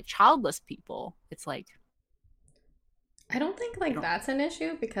out with like childless people, it's like I don't think like that's an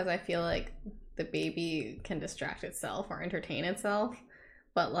issue because I feel like the baby can distract itself or entertain itself.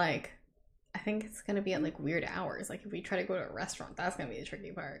 But like I think it's gonna be at like weird hours. Like if we try to go to a restaurant, that's gonna be the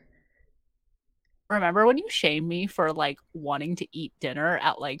tricky part. Remember when you shamed me for like wanting to eat dinner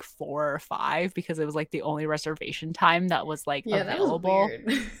at like 4 or 5 because it was like the only reservation time that was like available? That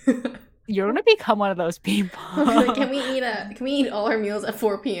was weird. You're gonna become one of those people. Like, can we eat all our meals at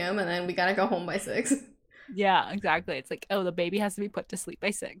 4 p.m. and then we gotta go home by 6? Yeah, exactly. It's like, oh, the baby has to be put to sleep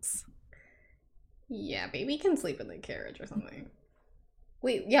by 6. Yeah, baby can sleep in the carriage or something.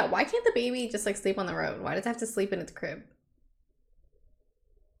 Wait, yeah, why can't the baby just like sleep on the road? Why does it have to sleep in its crib?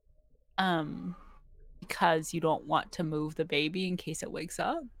 Because you don't want to move the baby in case it wakes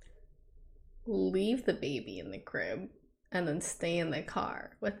up. Leave the baby in the crib and then stay in the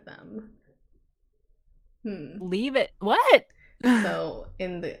car with them. Leave it. What? So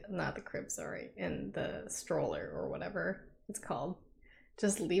not the crib, sorry, in the stroller or whatever it's called.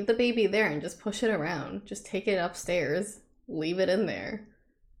 Just leave the baby there and just push it around. Just take it upstairs, leave it in there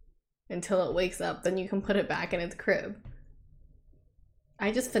until it wakes up. Then you can put it back in its crib.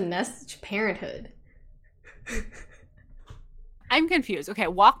 I just finessed parenthood. I'm confused. Okay,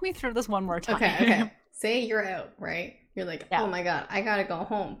 walk me through this one more time. Okay. Say you're out, right? You're like, yeah. Oh my god, I gotta go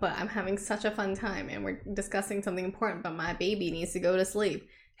home, but I'm having such a fun time and we're discussing something important, but my baby needs to go to sleep.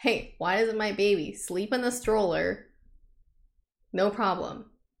 Hey, why doesn't my baby sleep in the stroller? No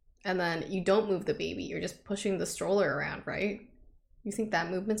problem. And then you don't move the baby, you're just pushing the stroller around, right? You think that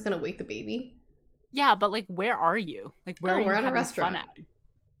movement's gonna wake the baby? Yeah, but like, where are you? Like, where are you? We're at a restaurant.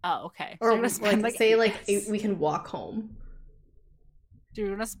 Oh, okay. Or so like say like we can walk home. Do you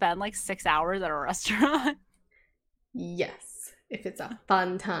want to spend like 6 hours at a restaurant? Yes, if it's a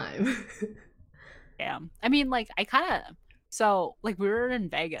fun time. Damn. I mean, like, so like we were in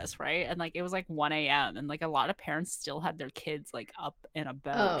Vegas, right? And like it was like 1 a.m. and like a lot of parents still had their kids like up in a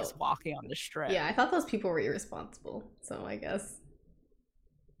bed just walking on the strip. Yeah, I thought those people were irresponsible. So I guess.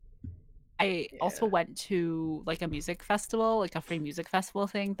 I also went to like a music festival, like a free music festival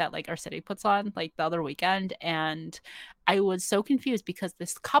thing that like our city puts on like the other weekend. And I was so confused because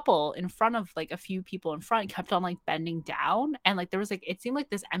this couple in front of like a few people in front kept on like bending down. And like there was like, it seemed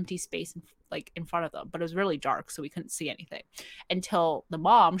like this empty space like in front of them, but it was really dark. So we couldn't see anything until the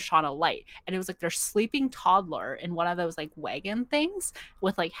mom shone a light. And it was like their sleeping toddler in one of those like wagon things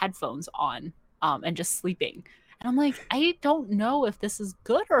with like headphones on and just sleeping. And I'm like, I don't know if this is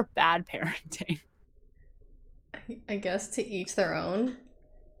good or bad parenting. I guess to each their own.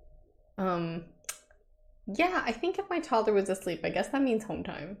 Yeah, I think if my toddler was asleep, I guess that means home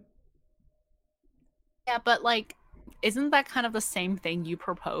time. Yeah, but like, isn't that kind of the same thing you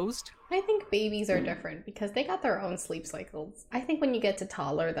proposed? I think babies are different because they got their own sleep cycles. I think when you get to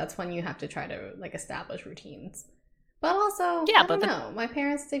toddler, that's when you have to try to like establish routines. But also, yeah, I don't know. My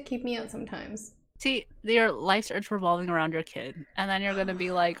parents did keep me out sometimes. See, your life starts revolving around your kid, and then you're gonna be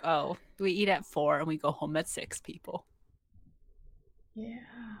like, "Oh, we eat at 4 and we go home at 6." People. Yeah.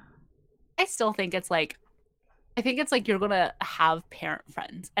 I still think it's like, I think it's like you're gonna have parent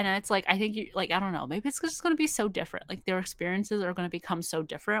friends, and it's like I think you like I don't know, maybe it's just gonna be so different. Like their experiences are gonna become so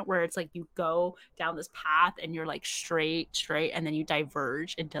different, where it's like you go down this path and you're like straight, and then you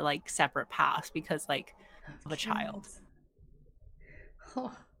diverge into like separate paths because like Have of a child. kids.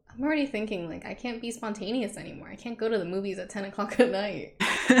 Oh, I'm already thinking like I can't be spontaneous anymore. I can't go to the movies at 10 o'clock at night.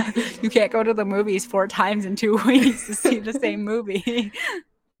 You can't go to the movies 4 times in 2 weeks to see the same movie.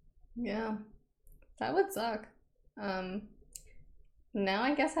 Yeah, that would suck. Um, Now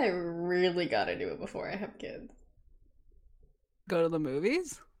I guess I really gotta do it before I have kids. Go to the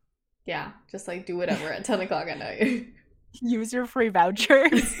movies? Yeah, just like do whatever at 10 o'clock at night. Use your free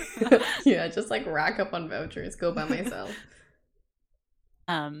vouchers. Yeah, just like rack up on vouchers, go by myself.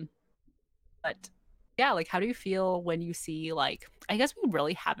 um but yeah, like how do you feel when you see like I guess we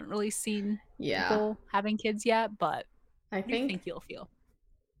really haven't really seen Yeah, people having kids yet, but I how do you think think, you'll feel?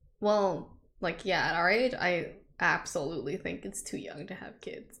 well, like, yeah, at our age, I absolutely think it's too young to have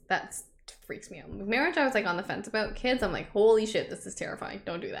kids. That freaks me out. With marriage, I was like on the fence about kids. I'm like, holy shit, this is terrifying.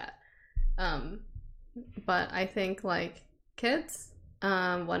 Don't do that. Um, but I think like kids,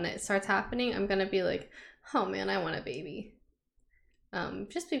 when it starts happening, I'm gonna be like, oh man, I want a baby.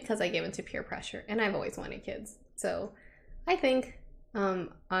 Just because I gave into peer pressure, and I've always wanted kids. So I think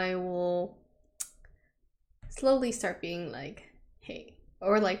I will slowly start being like, hey,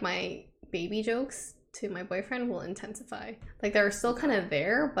 or like my baby jokes to my boyfriend will intensify. Like they're still kind of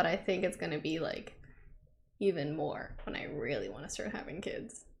there, but I think it's gonna be like even more when I really want to start having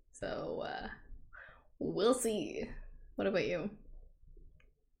kids. So we'll see. What about you?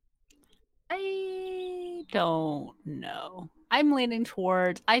 I don't know. I'm leaning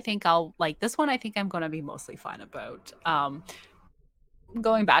towards I think I'll like this one I think I'm gonna be mostly fine about.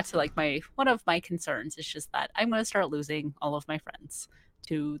 Going back to like my one of my concerns is just that I'm gonna start losing all of my friends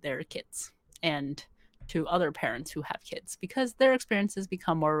to their kids and to other parents who have kids because their experiences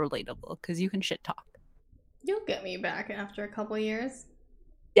become more relatable because you can shit talk. You'll get me back after a couple years.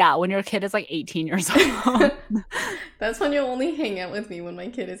 Yeah, when your kid is like 18 years old. That's when you'll only hang out with me when my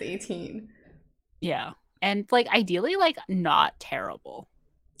kid is 18. Yeah. And like ideally like not terrible.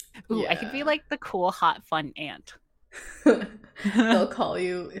 Ooh, I could be Yeah. like the cool, hot, fun aunt. They'll call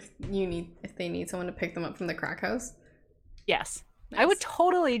you if they need someone to pick them up from the crack house. Yes. I would Nice.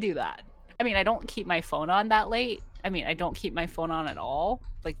 totally do that. I mean, I don't keep my phone on that late. I mean, I don't keep my phone on at all,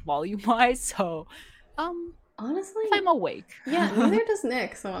 like volume wise. So, um, Honestly, if I'm awake. yeah, neither does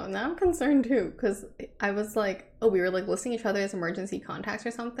Nick. So now I'm concerned too, because I was like, oh, we were like listing each other as emergency contacts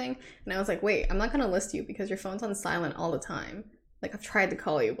or something, and I was like, wait, I'm not gonna list you because your phone's on silent all the time. Like I've tried to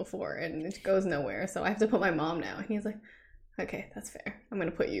call you before and it goes nowhere, so I have to put my mom now. And he's like, okay, that's fair. I'm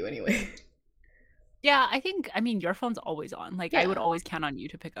gonna put you anyway. Yeah, I mean, your phone's always on. Like, I would Yeah, always count on you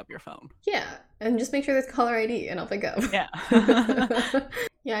to pick up your phone. yeah, and just make sure there's caller ID, and I'll pick up. Yeah.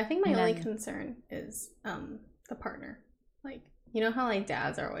 Yeah, I think my And only then, concern is the partner. Like, you know how like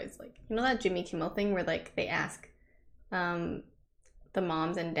dads are always like, you know that Jimmy Kimmel thing where like they ask um the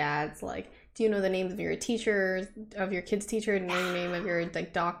moms and dads like, do you know the names of your teachers, of your kid's teacher, do you know the name of your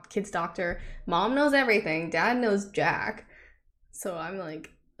like kid's doctor? Mom knows everything, dad knows Jack. So I'm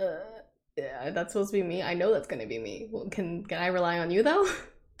like, yeah, that's supposed to be me. I know that's gonna be me. Well, can I rely on you though?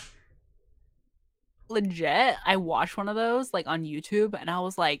 legit, I watched one of those like on YouTube and I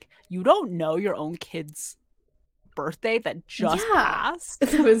was like, you don't know your own kid's birthday that just Yeah, passed?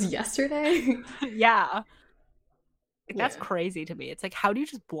 that was yesterday. Yeah. Like, that's Yeah. crazy to me. It's like, how do you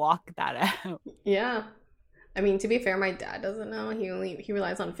just block that out? Yeah. I mean, to be fair, my dad doesn't know. He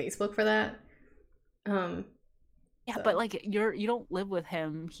relies on Facebook for that. Um, Yeah, but so like you don't live with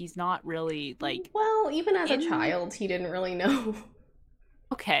him. He's not really like well, even as a in child, he didn't really know.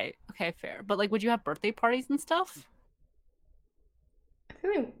 okay, fair. But like would you have birthday parties and stuff? I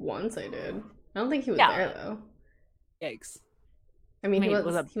think like once I did. I don't think he was there Yeah. though. Yikes. I mean, I mean,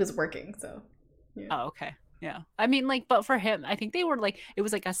 was a he was working, so yeah. oh, okay. Yeah. I mean like but for him, I think they were like it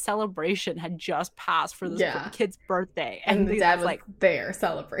was like a celebration had just passed for this Yeah. kid's birthday And and the he dad was was like there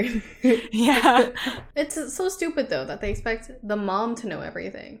celebrating. yeah. It's so stupid though that they expect the mom to know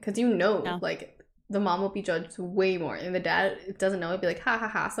everything because you know, No. like the mom will be judged way more, and the dad doesn't know. It'd be like, ha ha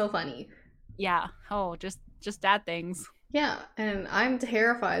ha, so funny. Yeah. Oh, just dad things. Yeah, and I'm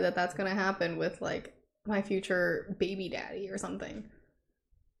terrified that that's gonna happen with like my future baby daddy or something.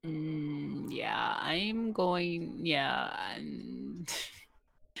 Yeah, I'm going yeah, and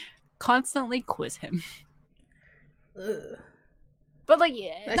constantly quiz him. Ugh. But like,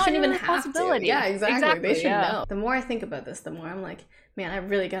 yeah, I not shouldn't your even have to. Yeah, responsibility. exactly. They Exactly. should Yeah. know. The more I think about this, the more I'm like, man, I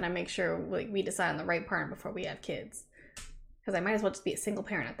really gotta make sure like we decide on the right partner before we have kids. Because I might as well just be a single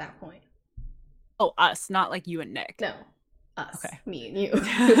parent at that point. Oh, us, not like you and Nick. No, us. Okay. Me and you.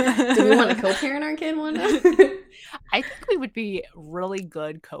 Do we want to co-parent our kid one day? I think we would be really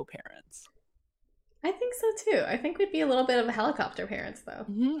good co-parents. I think so too. I think we'd be a little bit of a helicopter parents, though.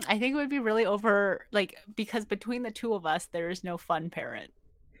 I think it would be really over, like, because between the two of us, there is no fun parent.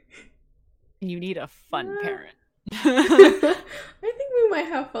 You need a fun parent. I think we might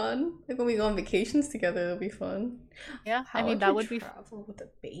have fun. Like when we go on vacations together, it'll be fun. Yeah, How I mean, that would be travel with a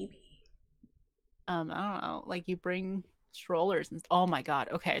baby. I don't know, like you bring strollers and oh my god.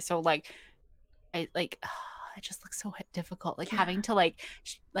 Okay, so like I like it just looks so difficult, like having to like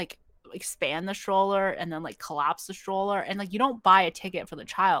expand the stroller and then like collapse the stroller, and like you don't buy a ticket for the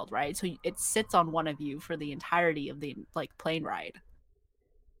child, right? So it sits on one of you for the entirety of the like plane ride.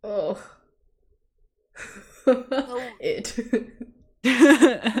 Oh. It.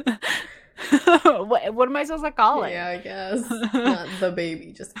 What am I supposed to call it? Yeah, I guess. Not the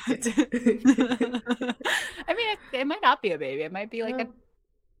baby, just it. I mean, it might not be a baby. It might be like a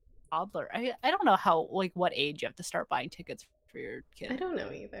toddler. I don't know how, like, what age you have to start buying tickets for your kid. I don't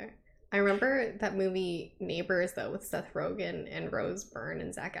know either. I remember that movie Neighbors, though, with Seth Rogen and Rose Byrne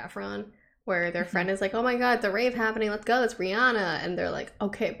and Zac Efron, where their friend is like, oh my god, the rave happening, let's go, it's Rihanna. And they're like,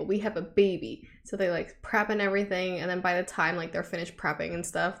 okay, but we have a baby. So they like prep and everything, and then by the time like they're finished prepping and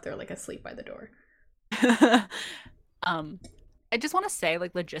stuff, they're like asleep by the door. I just want to say,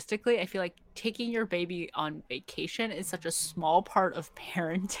 like, logistically, I feel like taking your baby on vacation is such a small part of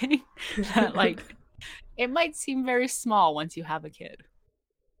parenting that like it might seem very small once you have a kid.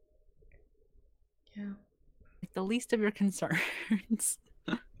 Yeah. Like the least of your concerns.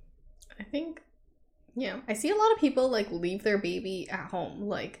 I think, yeah, I see a lot of people like leave their baby at home,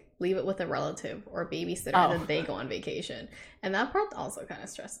 like leave it with a relative or a babysitter, and then they go on vacation. And that part also kind of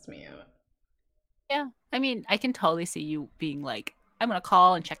stresses me out. Yeah, I mean, I can totally see you being like, I'm gonna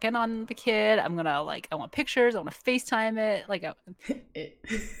call and check in on the kid. I'm gonna like, I want pictures. I want to FaceTime it. Like,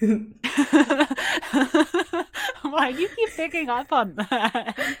 why do you keep picking up on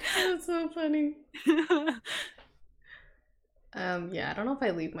that? That's so funny. Yeah, I don't know if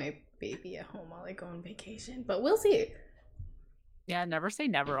I leave my baby at home while I go on vacation, but we'll see. Yeah, never say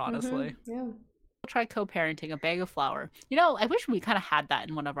never, honestly. Yeah. We'll try co-parenting a bag of flour. You know, I wish we kind of had that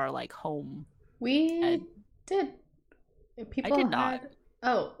in one of our like home. We did. People I did not.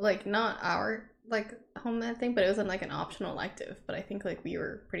 Oh, like not our like home ed thing, but it was in like an optional elective. But I think like we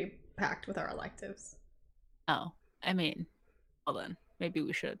were pretty packed with our electives. Oh, I mean, well then, maybe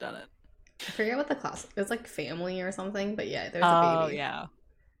we should have done it. I forget what the class. It was like family or something, but yeah, there's a baby. Oh yeah.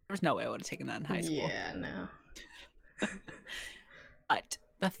 There's no way I would have taken that in high school. Yeah, no. But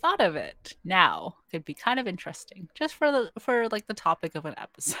the thought of it now could be kind of interesting, just for like the topic of an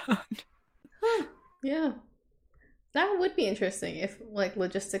episode. Huh. Yeah, that would be interesting if like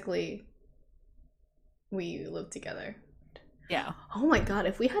logistically we lived together. Yeah. Oh my god,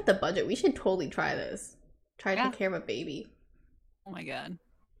 if we had the budget, we should totally try this. Try to take care of a baby. Oh my god.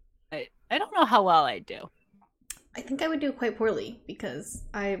 I don't know how well I'd do. I think I would do quite poorly because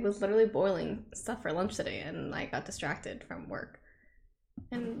I was literally boiling stuff for lunch today and I got distracted from work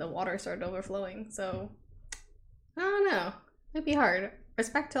and the water started overflowing. So I don't know. It'd be hard.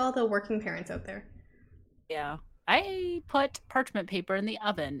 Respect to all the working parents out there. Yeah. I put parchment paper in the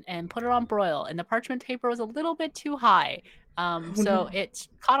oven and put it on broil, and the parchment paper was a little bit too high. So it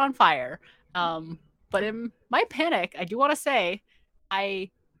caught on fire. But in my panic, I do want to say,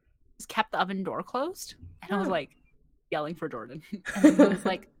 I just kept the oven door closed, and I was like yelling for Jordan. And he was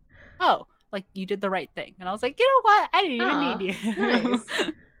like, oh, like you did the right thing. And I was like, you know what? I didn't even need you.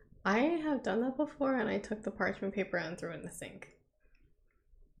 Nice. I have done that before, and I took the parchment paper and threw it in the sink.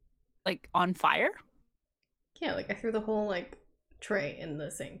 Like on fire? Yeah, like I threw the whole like tray in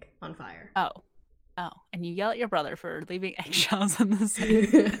the sink on fire. Oh, and you yell at your brother for leaving eggshells in the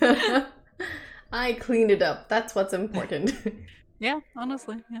sink. I cleaned it up. That's what's important. Yeah,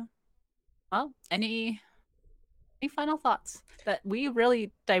 honestly, yeah. Well, any final thoughts? That we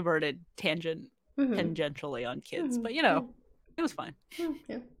really diverted tangentially on kids, but you know, it was fine.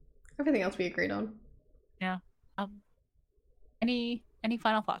 Yeah, everything else we agreed on. Yeah. Any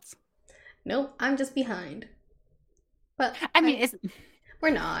final thoughts? Nope, I'm just behind. But I mean,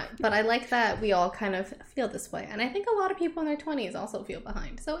 we're not. But I like that we all kind of feel this way, and I think a lot of people in their 20s also feel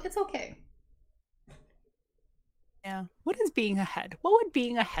behind, so it's okay. Yeah. What is being ahead? What would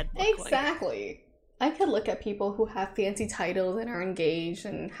being ahead look like? Exactly. I could look at people who have fancy titles and are engaged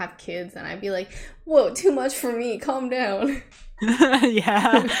and have kids, and I'd be like, whoa, too much for me. Calm down.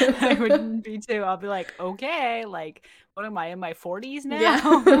 Yeah, I wouldn't be too. I'll be like, okay, like, what am I in my 40s now?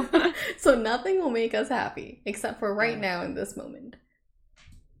 Yeah. So nothing will make us happy except for right now in this moment.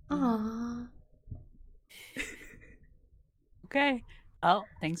 Aww. Okay. Well,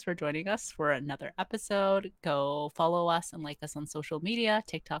 thanks for joining us for another episode. Go follow us and like us on social media,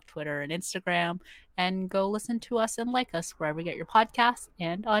 TikTok, Twitter, and Instagram. And go listen to us and like us wherever you get your podcasts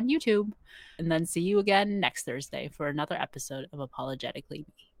and on YouTube. And then see you again next Thursday for another episode of Apologetically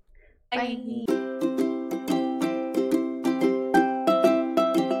Me. Bye.